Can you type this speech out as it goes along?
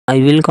I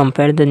will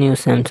compare the new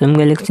Samsung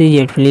Galaxy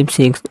Z Flip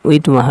 6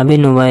 with Huawei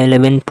Nova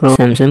 11 Pro.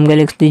 Samsung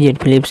Galaxy Z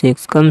Flip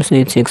 6 comes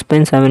with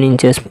 6.7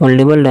 inches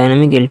foldable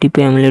dynamic LTP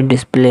AMOLED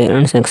display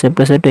and success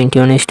ratio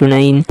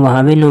 21:9.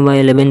 Huawei Nova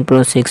 11 Pro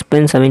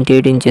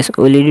 6.78 inches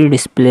OLED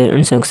display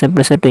and success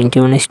ratio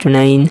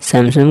 21:9.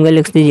 Samsung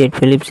Galaxy Z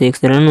Flip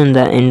 6 run on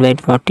the Android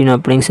 14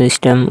 operating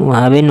system.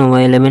 Huawei Nova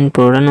 11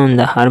 Pro run on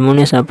the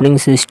Harmonious operating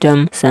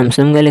system.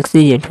 Samsung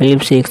Galaxy Z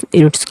Flip 6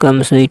 it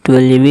comes with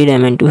 12GB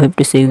RAM and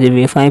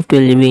 256GB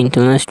 512GB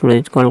internal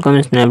storage. Qualcomm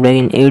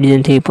Snapdragon 8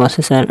 Gen 3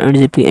 processor,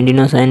 8GB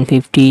Adreno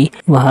 750.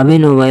 Huawei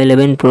Nova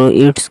 11 Pro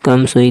it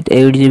comes with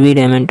 8GB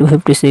RAM and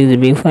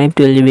 256GB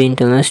 512GB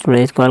internal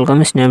storage.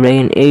 Qualcomm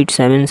Snapdragon 8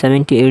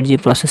 778G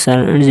processor,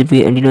 8GB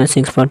Adreno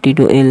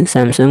 642L.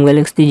 Samsung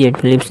Galaxy Z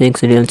Flip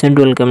 6 real set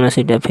dual camera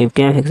setup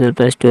 50MP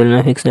plus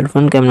 12MP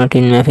front camera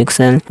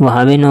 10MP.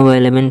 Huawei Nova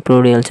 11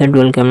 Pro real set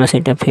dual camera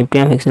setup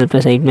 50MP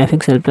plus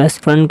 8MP plus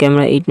front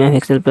camera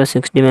 8MP plus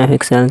 60MP.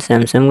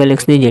 Samsung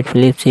Galaxy Z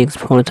Flip 6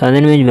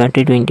 4000 mAh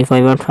battery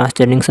 25W fast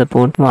charging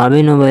support.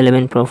 Huawei Nova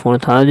 11 Pro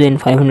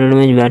 4500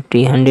 mAh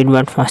battery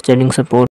 100W fast charging support.